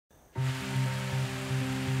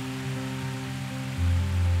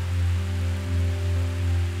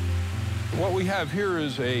What we have here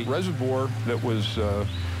is a reservoir that was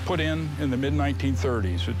put in the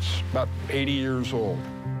mid-1930s. It's about 80 years old.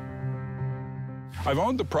 I've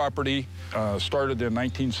owned the property, started in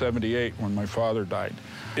 1978 when my father died.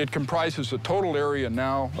 It comprises a total area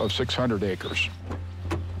now of 600 acres.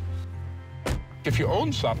 If you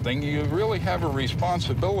own something, you really have a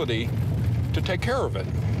responsibility to take care of it.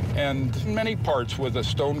 And in many parts with the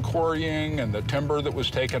stone quarrying and the timber that was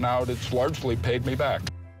taken out, it's largely paid me back.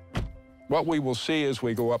 What we will see as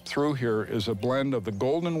we go up through here is a blend of the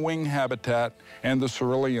golden-winged habitat and the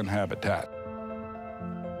cerulean habitat.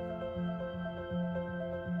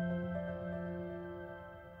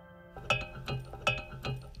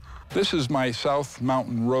 This is my South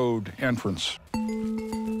Mountain Road entrance.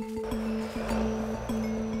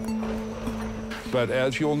 But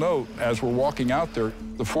as you'll note, as we're walking out there,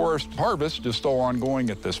 the forest harvest is still ongoing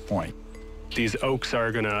at this point. These oaks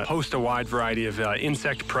are going to host a wide variety of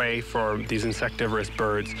insect prey for these insectivorous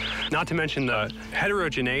birds. Not to mention the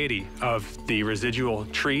heterogeneity of the residual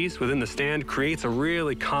trees within the stand creates a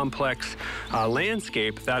really complex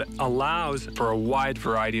landscape that allows for a wide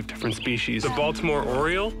variety of different species. The Baltimore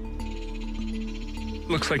oriole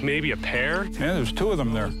looks like maybe a pair. Yeah, there's two of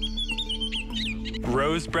them there.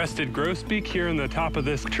 Rose-breasted grosbeak here in the top of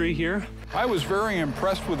this tree here. I was very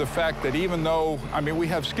impressed with the fact that even though, I mean, we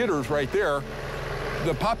have skitters right there,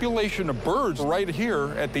 the population of birds right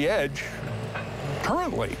here at the edge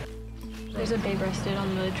currently. There's a bay-breasted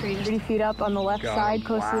on the tree 3 feet up on the left side,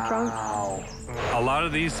 close to the trunk. A lot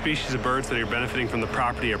of these species of birds that are benefiting from the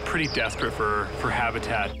property are pretty desperate for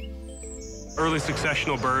habitat. Early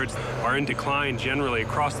successional birds are in decline generally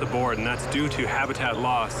across the board, and that's due to habitat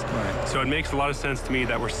loss. Right. So it makes a lot of sense to me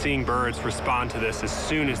that we're seeing birds respond to this as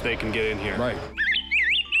soon as they can get in here. Right.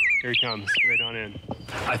 Here he comes, right on in.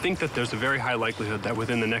 I think that there's a very high likelihood that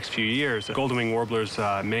within the next few years, golden-winged warblers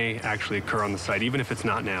may actually occur on the site, even if it's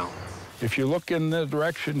not now. If you look in the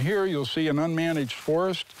direction here, you'll see an unmanaged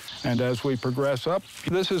forest. And as we progress up,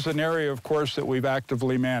 this is an area, of course, that we've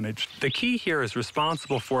actively managed. The key here is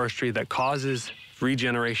responsible forestry that causes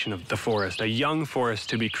regeneration of the forest, a young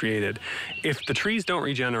forest to be created. If the trees don't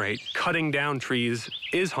regenerate, cutting down trees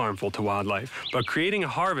is harmful to wildlife. But creating a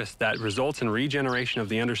harvest that results in regeneration of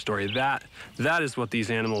the understory, that is what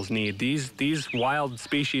these animals need. These wild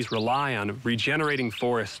species rely on regenerating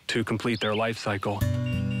forests to complete their life cycle.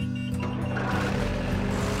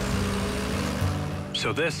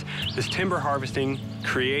 So this timber harvesting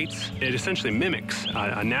it essentially mimics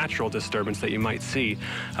a natural disturbance that you might see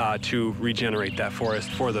to regenerate that forest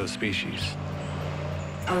for those species.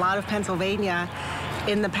 A lot of Pennsylvania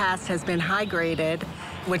in the past has been high-graded,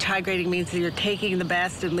 which high grading means that you're taking the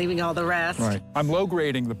best and leaving all the rest. Right. I'm low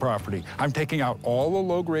grading the property. I'm taking out all the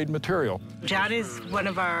low grade material. John is one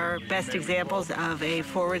of our best examples of a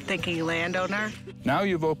forward-thinking landowner. Now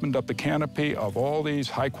you've opened up the canopy of all these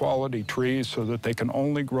high quality trees so that they can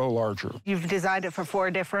only grow larger. You've designed it for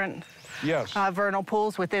 4 different yes. Vernal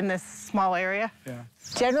pools within this small area? Yeah.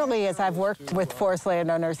 Generally, as I've worked with forest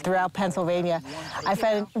landowners throughout Pennsylvania, I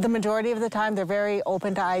find the majority of the time they're very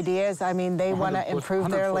open to ideas. I mean, they want to improve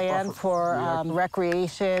their land for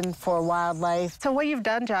recreation, for wildlife. So what you've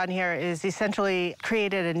done, John, here is essentially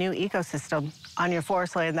created a new ecosystem on your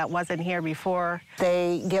forest land that wasn't here before.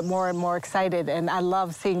 They get more and more excited, and I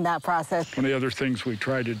love seeing that process. One of the other things we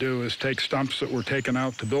try to do is take stumps that were taken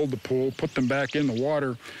out to build the pool, put them back in the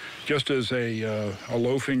water, just as a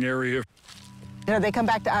loafing area. You know, they come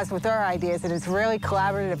back to us with their ideas, and it's really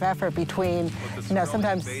collaborative effort between, you know,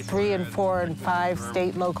 sometimes 3 and 4 and 5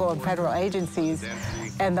 state, local, and federal agencies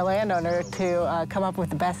and the landowner to come up with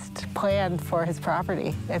the best plan for his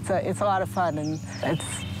property. It's a lot of fun, and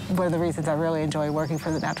it's one of the reasons I really enjoy working for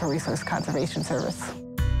the Natural Resource Conservation Service.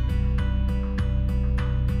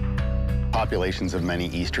 Populations of many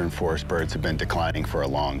eastern forest birds have been declining for a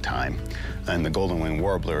long time, and the golden-winged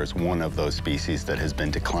warbler is one of those species that has been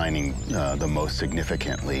declining the most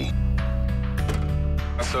significantly.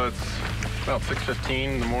 So it's about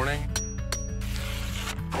 6:15 in the morning.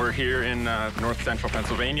 We're here in north central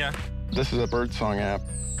Pennsylvania. This is a birdsong app.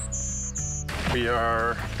 We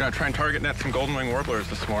are going to try and target net some golden-winged warblers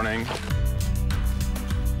this morning.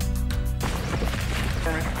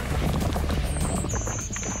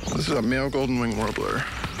 This is a male golden-winged warbler.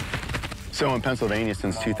 So in Pennsylvania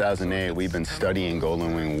since 2008, we've been studying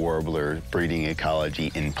golden-winged warbler breeding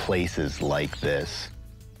ecology in places like this.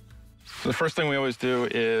 The first thing we always do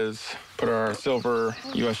is put our silver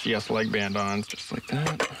USGS leg band on, just like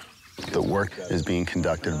that. The work is being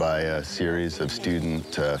conducted by a series of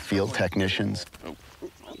student field technicians.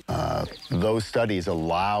 Those studies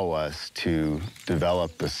allow us to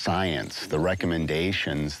develop the science, the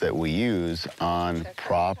recommendations that we use on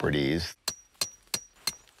properties,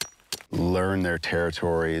 learn their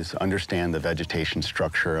territories, understand the vegetation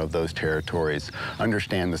structure of those territories,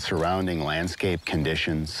 understand the surrounding landscape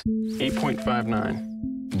conditions.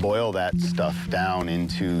 8.59. Boil that stuff down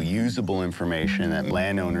into usable information that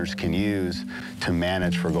landowners can use to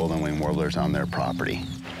manage for golden-winged warblers on their property.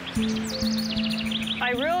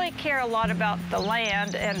 I really care a lot about the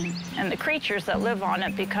land and the creatures that live on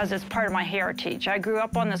it because it's part of my heritage. I grew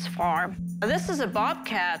up on this farm. This is a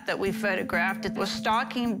bobcat that we photographed. It was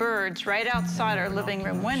stalking birds right outside our living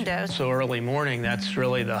room windows. So early morning, that's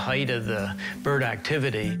really the height of the bird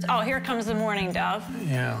activity. Oh, here comes the mourning dove.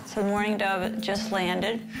 Yeah. So the mourning dove just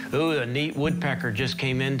landed. Ooh, a neat woodpecker just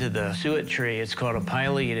came into the suet tree. It's called a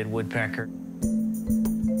pileated woodpecker.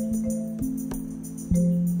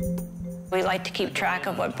 We like to keep track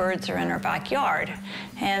of what birds are in our backyard,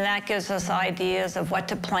 and that gives us ideas of what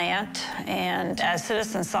to plant. And as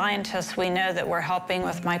citizen scientists, we know that we're helping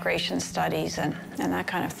with migration studies and that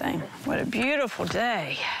kind of thing. What a beautiful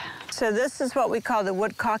day. So this is what we call the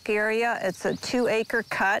Woodcock Area. It's a 2-acre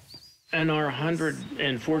cut. In our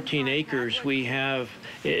 114 acres we have,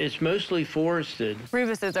 it's mostly forested.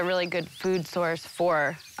 Rubus is a really good food source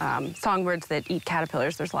for songbirds that eat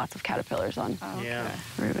caterpillars. There's lots of caterpillars on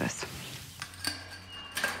Rubus.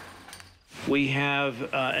 We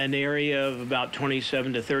have an area of about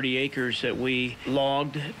 27 to 30 acres that we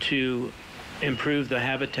logged to improve the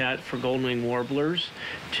habitat for golden-winged warblers,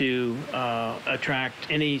 to attract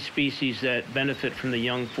any species that benefit from the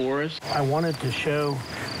young forest. I wanted to show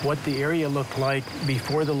what the area looked like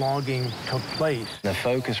before the logging took place. The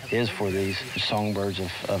focus is for these songbirds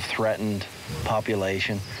of threatened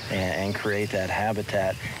population and create that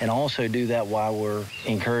habitat, and also do that while we're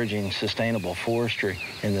encouraging sustainable forestry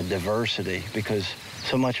and the diversity, because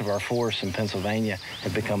so much of our forests in Pennsylvania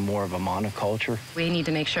have become more of a monoculture. We need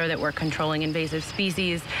to make sure that we're controlling invasive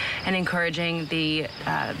species and encouraging the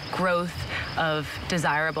growth of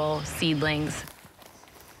desirable seedlings.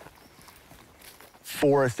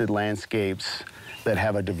 Forested landscapes that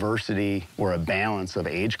have a diversity or a balance of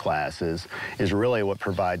age classes is really what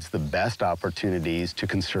provides the best opportunities to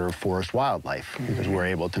conserve forest wildlife, because we're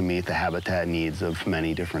able to meet the habitat needs of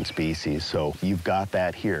many different species. So you've got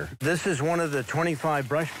that here. This is one of the 25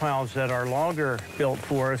 brush piles that our logger built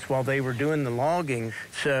for us while they were doing the logging.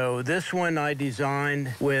 So this one I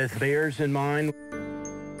designed with bears in mind.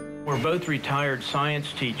 We're both retired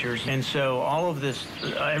science teachers, and so all of this,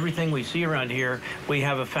 everything we see around here, we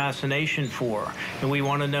have a fascination for. And we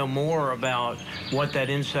want to know more about what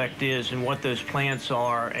that insect is and what those plants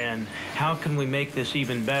are and how can we make this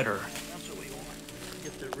even better. That's what we want.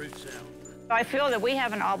 Get the roots out. I feel that we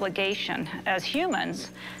have an obligation as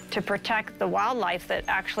humans to protect the wildlife that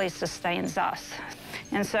actually sustains us.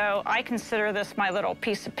 And so I consider this my little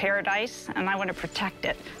piece of paradise, and I want to protect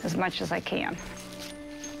it as much as I can.